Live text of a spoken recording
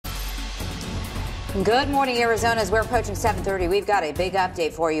Good morning, Arizona. As we're approaching 7:30, we've got a big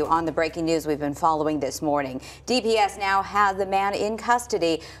update for you on the breaking news we've been following this morning. DPS now has the man in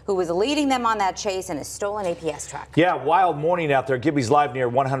custody who was leading them on that chase in a stolen APS truck. Yeah, wild morning out there. Gibby's live near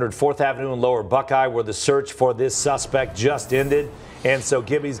 104th Avenue in Lower Buckeye, where the search for this suspect just ended. And so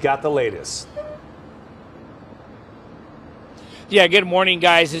Gibby's got the latest. Yeah, good morning,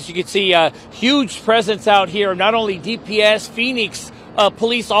 guys. As you can see, a huge presence out here. Not only DPS, Phoenix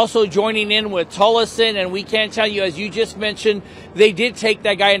police also joining in with Tullison, and we can tell you, as you just mentioned, they did take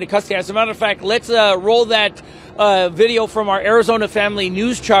that guy into custody. As a matter of fact, let's roll that video from our Arizona Family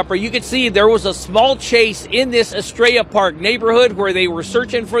News chopper. You can see there was a small chase in this Estrella Park neighborhood where they were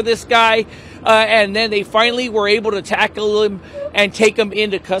searching for this guy, and then they finally were able to tackle him and take him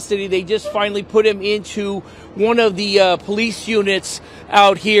into custody. They just finally put him into one of the police units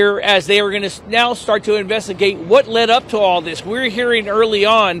out here, as they were going to now start to investigate what led up to all this. We're hearing early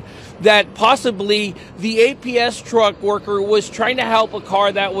on that possibly the APS truck worker was trying to help a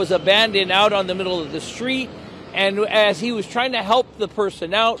car that was abandoned out on the middle of the street, and as he was trying to help the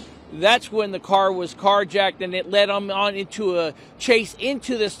person out, that's when the car was carjacked, and it led him on into a chase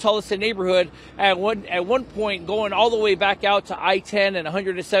into this Tullison neighborhood at one point going all the way back out to I-10 and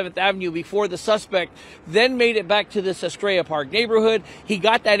 107th Avenue before the suspect then made it back to this Estrella Park neighborhood. He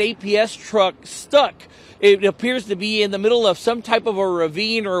got that APS truck stuck. It appears to be in the middle of some type of a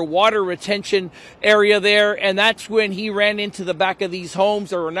ravine or water retention area there, and that's when he ran into the back of these homes.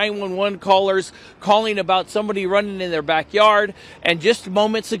 There were 911 callers calling about somebody running in their backyard, and just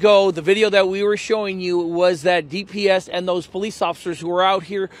moments ago, the video that we were showing you was that DPS and those police officers who were out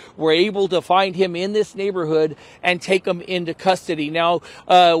here were able to find him in this neighborhood and take him into custody. Now,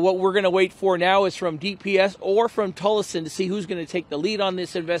 what we're going to wait for now is from DPS or from Tullison to see who's going to take the lead on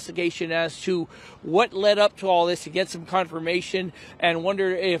this investigation as to what led up to all this, to get some confirmation and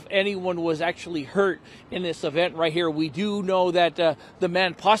wonder if anyone was actually hurt in this event right here. We do know that the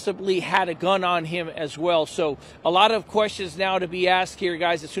man possibly had a gun on him as well. So a lot of questions now to be asked here,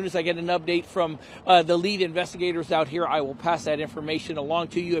 guys. As soon as I get an update from the lead investigators out here, I will pass that information along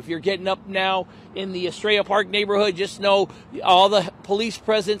to you. If you're getting up now in the Estrella Park neighborhood, just know all the police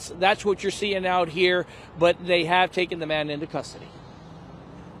presence, that's what you're seeing out here, but they have taken the man into custody.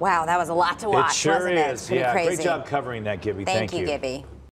 Wow, that was a lot to watch, it sure wasn't it? is. Yeah, crazy. great job covering that, Gibby. Thank you, Gibby.